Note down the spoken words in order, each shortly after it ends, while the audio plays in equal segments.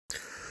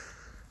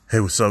Hey,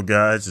 what's up,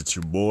 guys? It's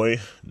your boy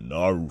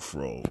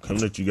Narufro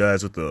coming at you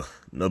guys with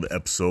another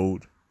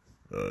episode.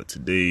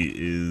 Today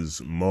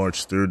is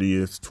March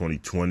 30th,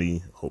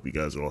 2020. Hope you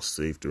guys are all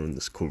safe during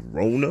this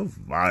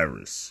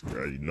coronavirus. You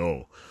already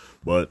know.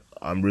 But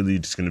I'm really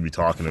just going to be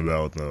talking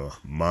about the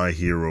My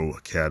Hero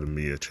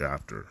Academia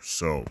chapter.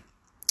 So,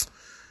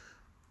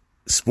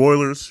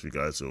 spoilers, if you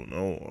guys don't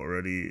know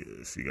already.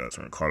 If you guys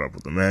aren't caught up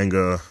with the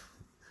manga,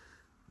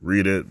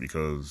 read it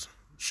because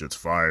shit's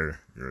fire.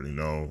 You already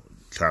know.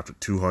 Chapter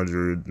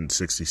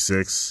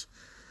 266.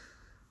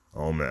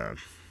 Oh man.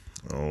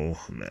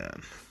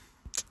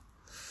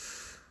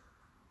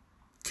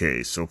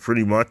 Okay, so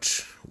pretty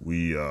much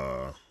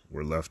we're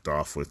left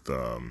off with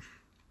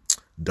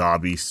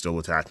Dabi still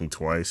attacking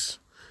twice.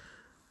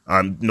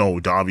 No,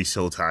 Dabi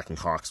still attacking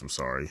Hawks, I'm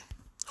sorry.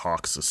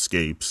 Hawks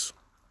escapes.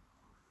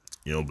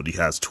 But he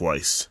has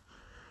twice.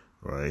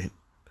 Right?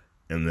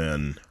 And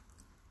then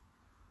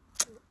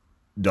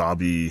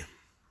Dabi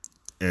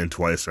and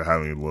Twice are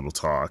having a little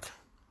talk.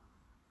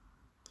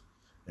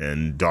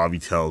 And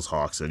Dabi tells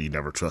Hawks that he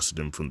never trusted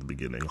him from the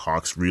beginning.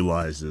 Hawks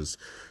realizes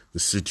the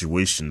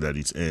situation that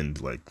he's in.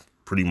 Like,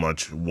 pretty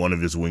much one of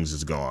his wings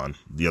is gone.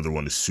 The other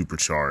one is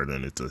supercharged,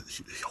 and it's a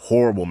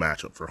horrible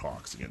matchup for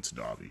Hawks against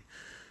Dabi.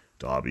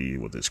 Dabi,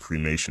 with his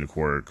cremation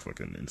quirk,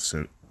 fucking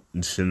incinerating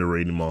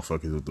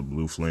motherfuckers with the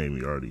blue flame.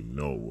 You already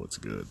know what's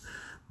good.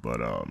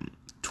 But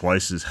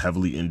Twice is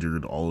heavily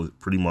injured.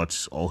 Pretty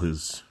much all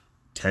his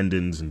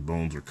tendons and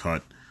bones are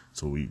cut,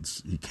 so he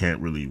can't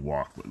really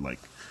walk. But like,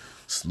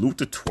 salute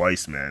to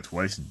Twice, man.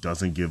 Twice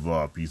doesn't give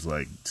up. He's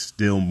like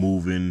still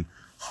moving,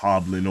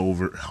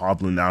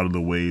 hobbling out of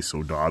the way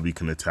so Dabi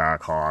can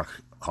attack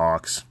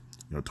Hawks.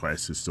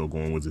 Twice is still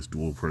going with his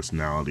dual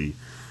personality.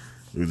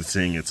 He was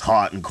saying it's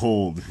hot and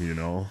cold.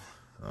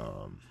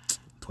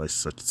 Twice is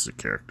such a sick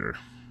character.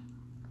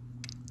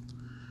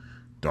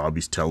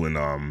 Dabi's telling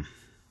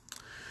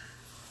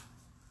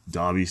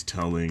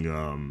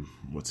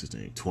what's his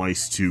name,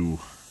 Twice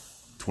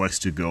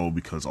to go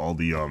because all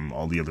the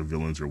other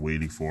villains are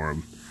waiting for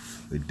him.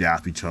 They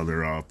dap each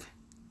other up.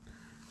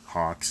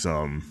 Hawks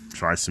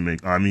Twice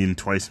makes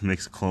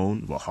a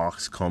clone, but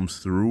Hawks comes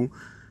through.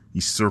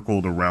 He's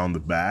circled around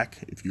the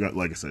back. If you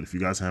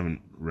guys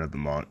haven't read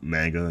the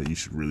manga, you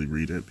should really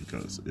read it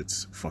because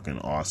it's fucking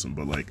awesome.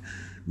 But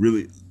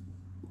really,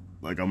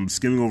 I'm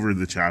skimming over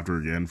the chapter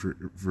again for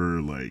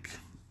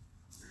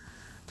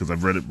because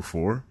I've read it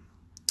before.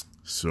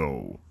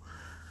 So,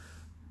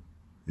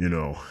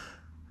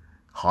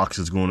 Hawks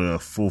is going to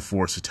full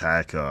force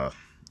attack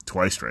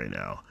Twice right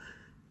now.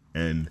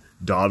 And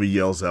Dabi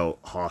yells out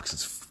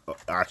Hawks'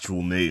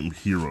 actual name,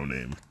 hero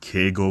name,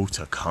 Keigo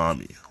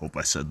Takami. Hope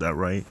I said that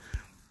right.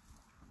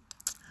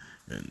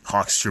 And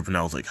Hawks tripping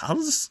out, like, how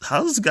does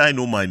this guy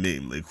know my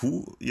name? Like,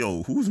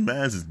 whose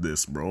man's is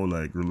this, bro?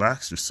 Like,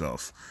 relax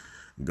yourself.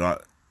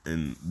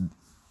 And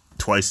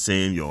Twice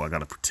saying, I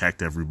gotta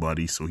protect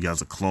everybody. So he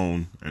has a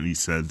clone, and he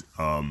said,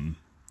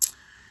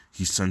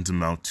 he sent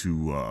him out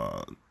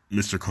to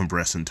Mr.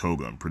 Compress and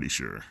Toga, I'm pretty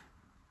sure.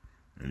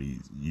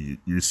 And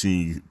you're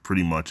seeing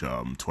pretty much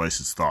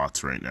Twice's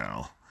thoughts right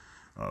now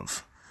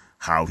of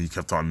how he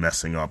kept on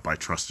messing up by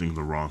trusting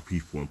the wrong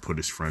people and put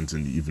his friends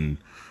in even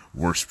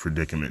worse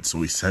predicament.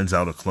 So he sends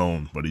out a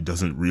clone, but he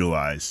doesn't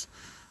realize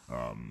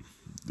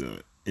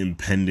the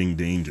impending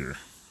danger,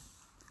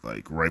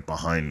 like right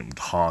behind him.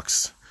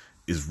 Hawks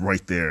is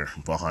right there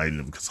behind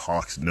him because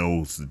Hawks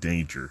knows the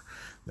danger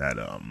that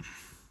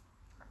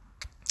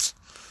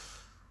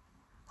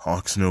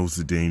Twice knows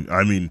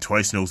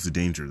the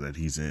danger that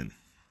he's in.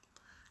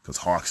 Because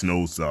Hawks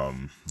knows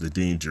the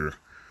danger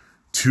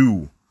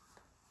to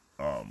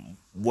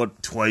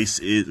what Twice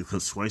is.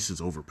 Because Twice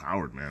is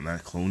overpowered, man.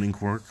 That cloning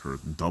quirk or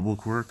double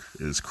quirk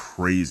is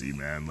crazy,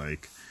 man.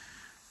 Like,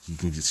 he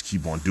can just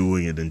keep on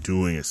doing it and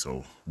doing it.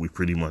 So we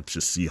pretty much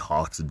just see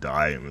Hawks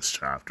die in this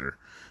chapter.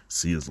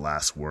 See his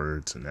last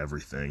words and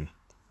everything.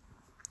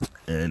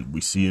 And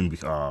we see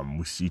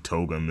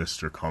Toga and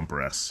Mr.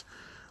 Compress.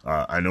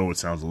 I know it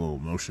sounds a little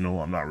emotional.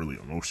 I'm not really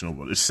emotional,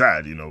 but it's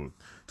sad,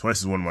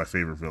 Twice is one of my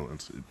favorite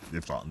villains,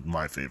 if not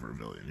my favorite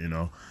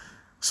villain,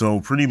 So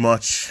pretty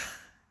much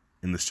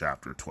in this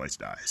chapter, Twice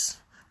dies.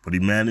 But he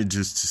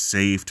manages to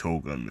save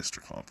Toga and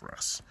Mr.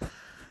 Compress,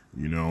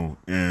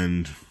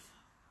 and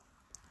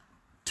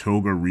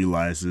Toga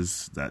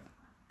realizes that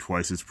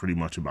Twice is pretty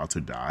much about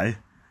to die.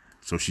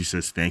 So she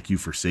says, "Thank you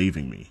for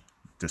saving me."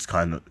 Just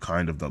kind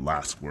of the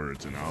last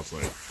words. And I was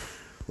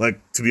like,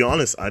 to be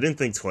honest, I didn't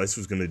think Twice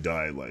was going to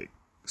die,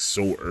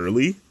 so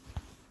early.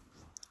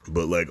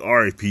 But,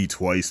 R.I.P.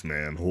 Twice,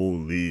 man.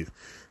 Holy.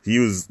 He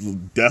was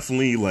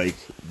definitely,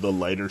 the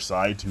lighter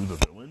side to the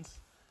villains.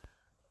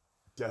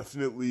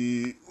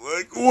 Definitely,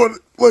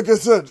 like I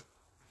said,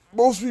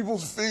 most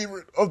people's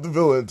favorite of the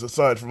villains,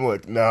 aside from,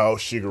 now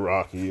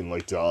Shigaraki and,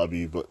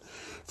 Dabi. But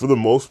for the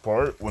most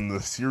part, when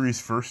the series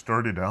first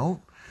started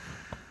out,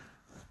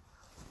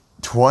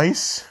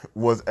 Twice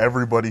was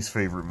everybody's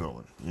favorite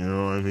villain. You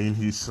know what I mean?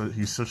 He's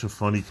such a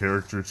funny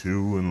character,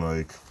 too,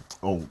 and,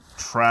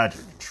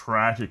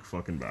 tragic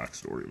fucking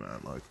backstory,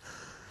 man.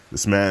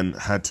 this man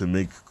had to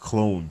make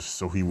clones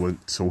so he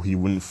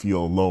wouldn't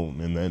feel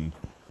alone, and then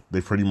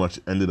they pretty much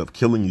ended up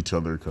killing each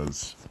other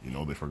because, you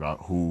know, they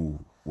forgot who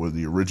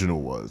the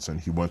original was, and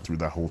he went through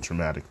that whole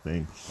traumatic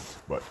thing.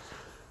 But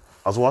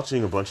I was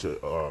watching a bunch of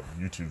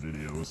YouTube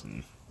videos,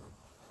 and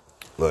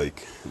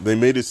like they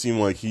made it seem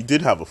like he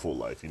did have a full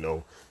life. You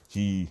know,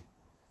 he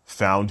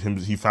found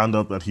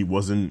out that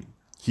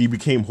he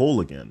became whole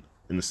again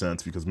in a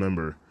sense, because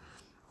remember,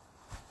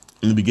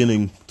 in the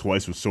beginning,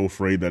 Twice was so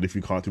afraid that if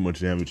he caught too much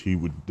damage, he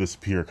would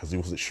disappear because he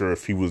wasn't sure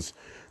if he was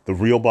the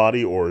real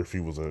body or if he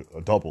was a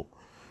double,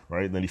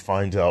 right? And then he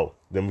finds out.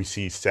 Then we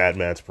see Sad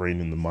Man's Parade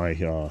in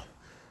the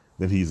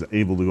that he's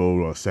able to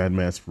go to Sad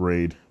Man's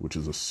Parade, which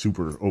is a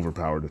super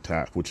overpowered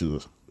attack,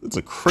 it's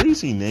a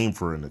crazy name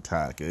for an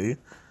attack, eh?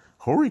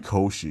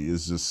 Horikoshi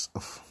is just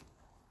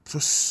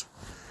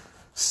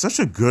such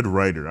a good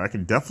writer. I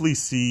can definitely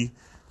see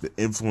the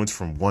influence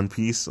from One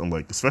Piece, and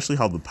like especially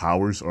how the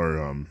powers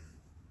are.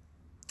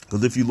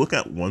 Because if you look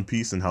at One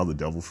Piece and how the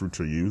Devil Fruits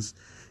are used,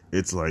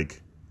 it's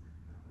like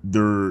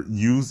they're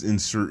used in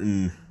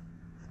certain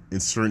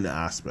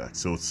aspects.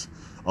 So it's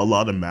a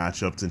lot of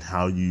matchups and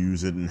how you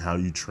use it and how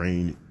you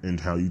train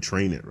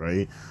it,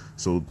 right?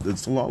 So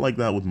it's a lot like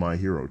that with My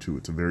Hero too.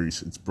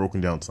 It's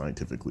broken down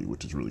scientifically,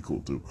 which is really cool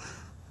too.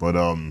 But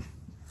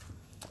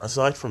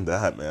aside from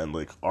that, man,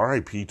 like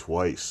R.I.P.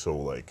 Twice. So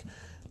like,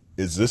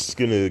 is this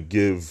gonna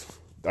give?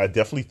 I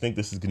definitely think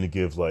this is gonna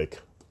give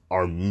like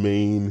our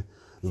main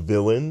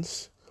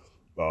villains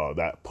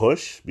that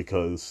push,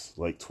 because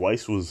like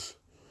Twice was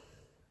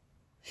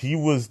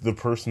the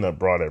person that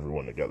brought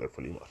everyone together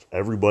pretty much.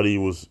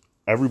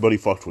 Everybody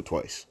fucked with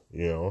Twice,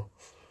 you know?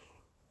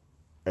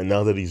 And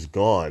now that he's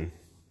gone,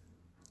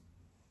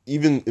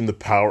 even in the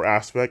power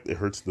aspect, it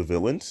hurts the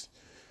villains.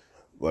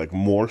 Like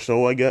more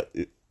so, I get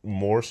it,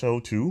 more so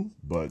too,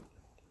 but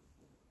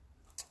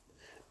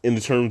in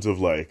the terms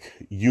of like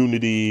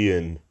unity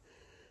and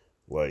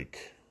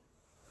like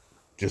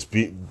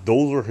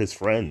those are his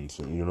friends,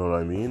 and you know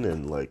what I mean?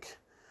 And like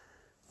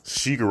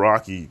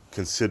Shigaraki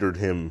considered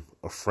him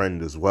a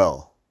friend as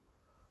well.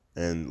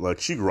 And like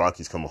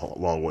Shigaraki's come a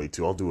long way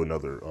too. I'll do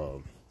another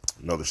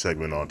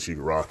segment on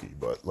Shigaraki,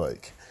 but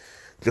like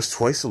just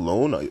Twice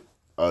alone,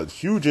 a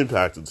huge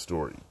impact on the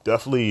story.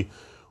 Definitely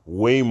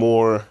way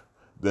more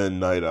than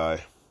Night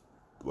Eye.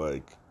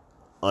 Like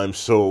I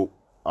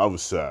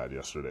was sad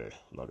yesterday,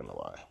 I'm not gonna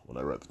lie, when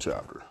I read the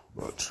chapter.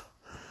 But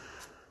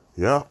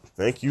yeah,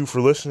 thank you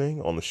for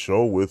listening on the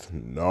show with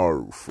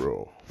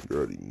Narufro. You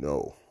already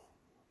know.